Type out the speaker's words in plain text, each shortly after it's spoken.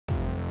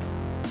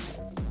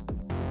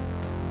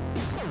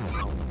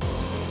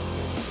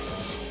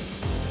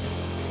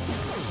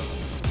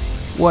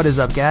What is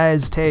up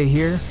guys, Tay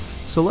here.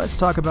 So let's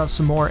talk about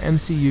some more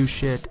MCU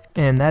shit,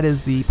 and that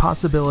is the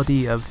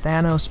possibility of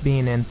Thanos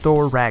being in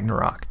Thor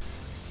Ragnarok.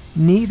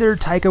 Neither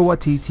Taika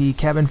Waititi,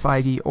 Kevin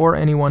Feige, or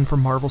anyone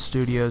from Marvel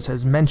Studios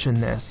has mentioned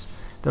this.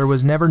 There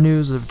was never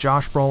news of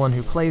Josh Brolin,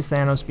 who plays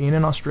Thanos, being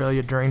in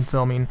Australia during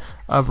filming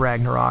of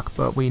Ragnarok,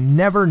 but we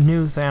never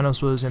knew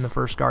Thanos was in the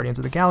first Guardians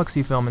of the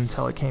Galaxy film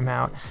until it came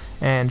out,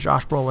 and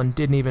Josh Brolin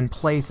didn't even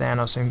play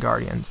Thanos in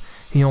Guardians.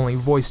 He only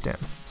voiced him.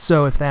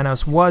 So if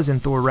Thanos was in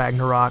Thor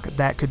Ragnarok,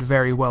 that could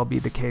very well be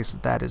the case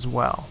with that as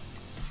well.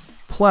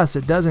 Plus,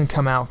 it doesn't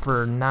come out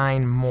for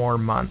 9 more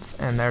months,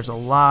 and there's a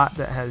lot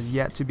that has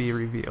yet to be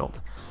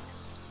revealed.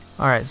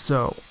 Alright,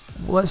 so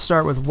let's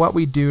start with what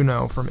we do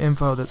know from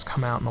info that's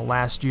come out in the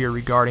last year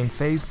regarding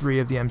Phase 3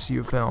 of the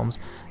MCU films,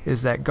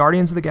 is that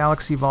Guardians of the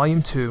Galaxy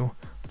Volume 2,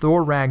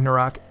 Thor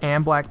Ragnarok,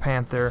 and Black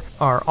Panther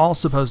are all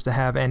supposed to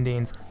have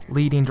endings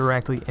leading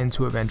directly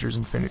into Avengers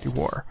Infinity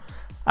War.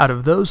 Out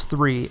of those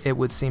 3, it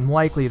would seem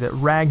likely that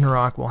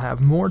Ragnarok will have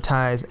more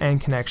ties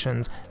and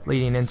connections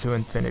leading into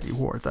Infinity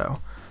War though.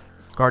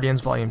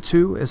 Guardians Volume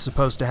 2 is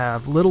supposed to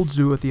have little to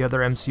do with the other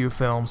MCU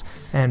films,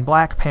 and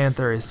Black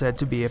Panther is said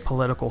to be a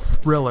political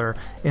thriller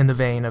in the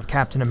vein of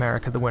Captain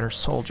America the Winter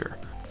Soldier.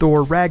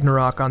 Thor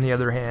Ragnarok, on the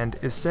other hand,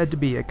 is said to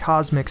be a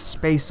cosmic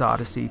space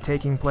odyssey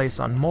taking place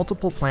on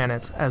multiple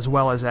planets as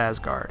well as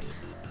Asgard.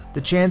 The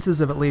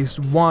chances of at least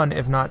 1,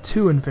 if not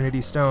 2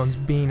 Infinity Stones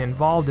being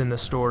involved in the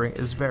story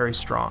is very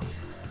strong.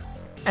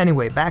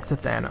 Anyway, back to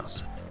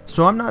Thanos.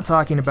 So I'm not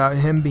talking about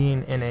him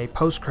being in a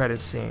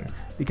post-credits scene,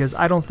 because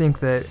I don't think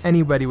that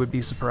anybody would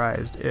be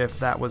surprised if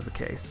that was the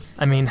case.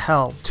 I mean,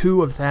 hell,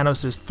 2 of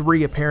Thanos'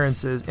 3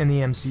 appearances in the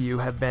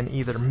MCU have been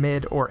either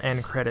mid or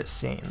end credit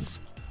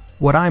scenes.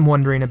 What I'm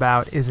wondering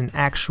about is an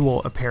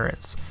actual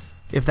appearance.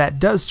 If that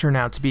does turn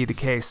out to be the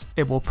case,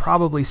 it will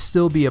probably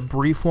still be a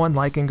brief one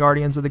like in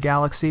Guardians of the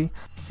Galaxy,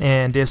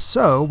 and if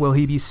so, will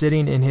he be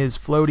sitting in his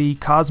floaty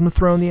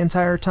Cosmothrone the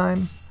entire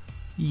time?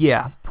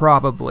 Yeah,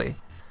 probably.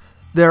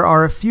 There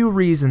are a few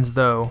reasons,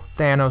 though,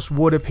 Thanos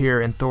would appear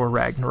in Thor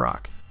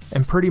Ragnarok,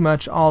 and pretty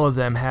much all of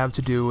them have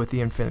to do with the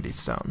Infinity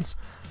Stones.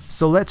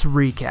 So let's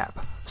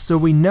recap. So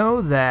we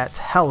know that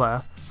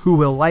Hela, who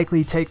will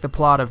likely take the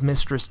plot of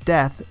Mistress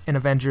Death in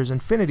Avengers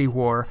Infinity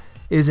War,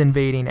 is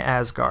invading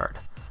Asgard,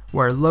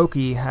 where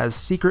Loki has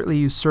secretly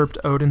usurped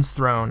Odin's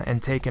throne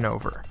and taken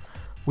over.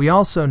 We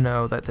also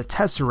know that the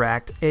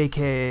Tesseract,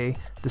 aka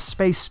the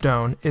Space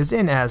Stone, is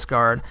in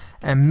Asgard,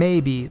 and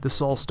maybe the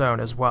Soul Stone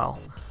as well.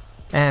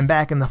 And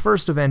back in the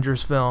first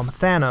Avengers film,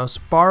 Thanos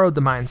borrowed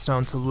the Mind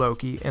Stone to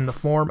Loki in the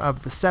form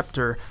of the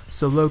Scepter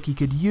so Loki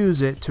could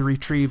use it to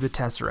retrieve the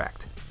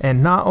Tesseract.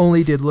 And not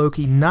only did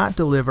Loki not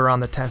deliver on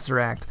the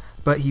Tesseract,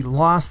 but he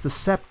lost the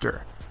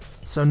Scepter.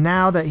 So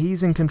now that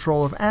he's in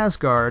control of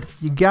Asgard,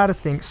 you gotta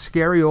think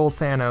scary old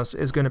Thanos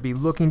is gonna be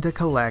looking to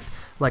collect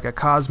like a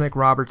cosmic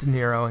Robert De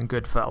Niro in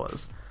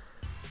Goodfellas.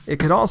 It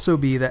could also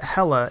be that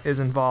Hela is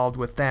involved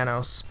with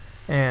Thanos,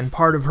 and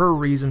part of her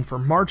reason for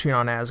marching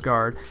on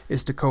Asgard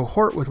is to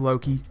cohort with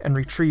Loki and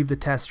retrieve the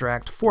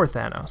Tesseract for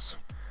Thanos.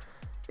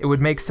 It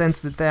would make sense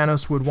that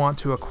Thanos would want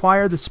to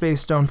acquire the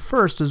Space Stone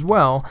first as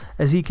well,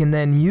 as he can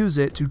then use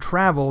it to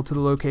travel to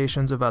the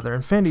locations of other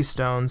Infinity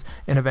Stones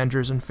in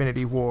Avengers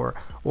Infinity War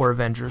or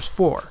Avengers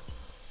 4.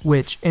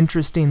 Which,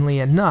 interestingly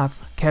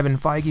enough, Kevin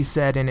Feige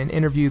said in an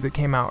interview that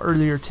came out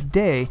earlier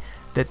today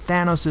that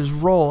Thanos'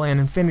 role in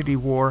Infinity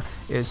War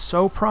is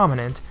so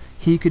prominent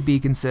he could be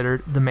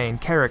considered the main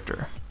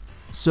character.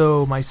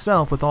 So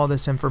myself, with all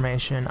this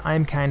information,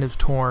 I'm kind of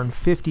torn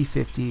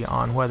 50-50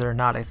 on whether or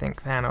not I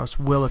think Thanos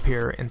will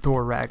appear in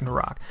Thor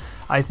Ragnarok.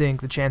 I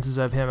think the chances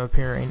of him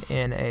appearing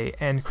in a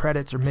end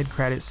credits or mid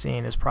credits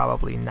scene is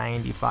probably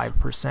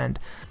 95%.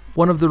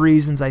 One of the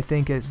reasons I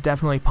think it's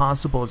definitely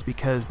possible is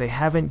because they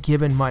haven't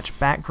given much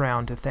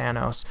background to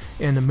Thanos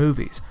in the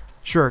movies.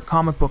 Sure,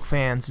 comic book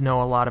fans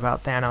know a lot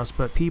about Thanos,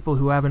 but people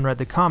who haven't read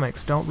the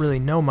comics don't really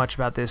know much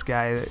about this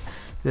guy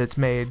that's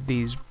made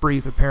these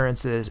brief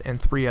appearances in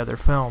 3 other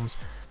films.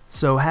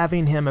 So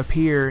having him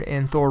appear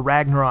in Thor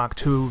Ragnarok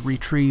to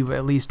retrieve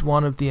at least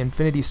one of the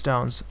Infinity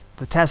Stones,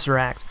 the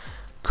Tesseract,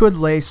 could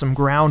lay some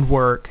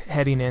groundwork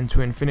heading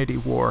into Infinity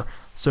War,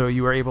 so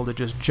you are able to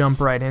just jump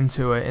right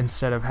into it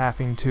instead of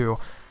having to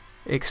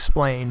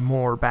explain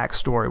more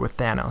backstory with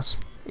Thanos.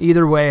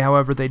 Either way,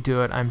 however they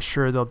do it, I'm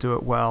sure they'll do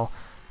it well.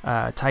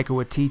 Taika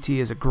Waititi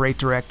is a great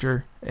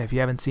director. If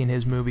you haven't seen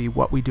his movie,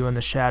 What We Do in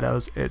the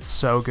Shadows, it's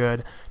so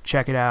good.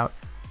 Check it out.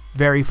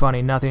 Very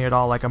funny, nothing at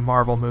all like a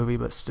Marvel movie,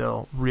 but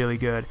still really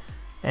good.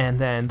 And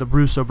then the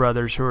Russo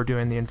brothers, who are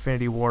doing the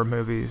Infinity War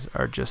movies,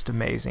 are just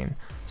amazing.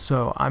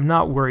 So I'm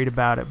not worried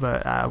about it,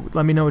 but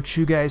let me know what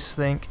you guys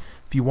think.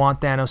 If you want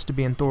Thanos to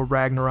be in Thor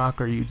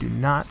Ragnarok or you do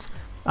not.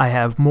 I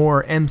have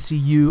more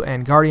MCU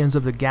and Guardians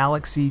of the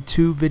Galaxy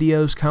 2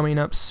 videos coming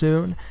up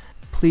soon.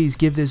 Please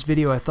give this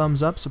video a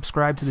thumbs up,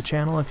 subscribe to the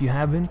channel if you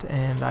haven't,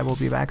 and I will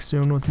be back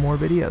soon with more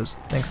videos.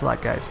 Thanks a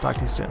lot guys, talk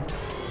to you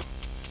soon.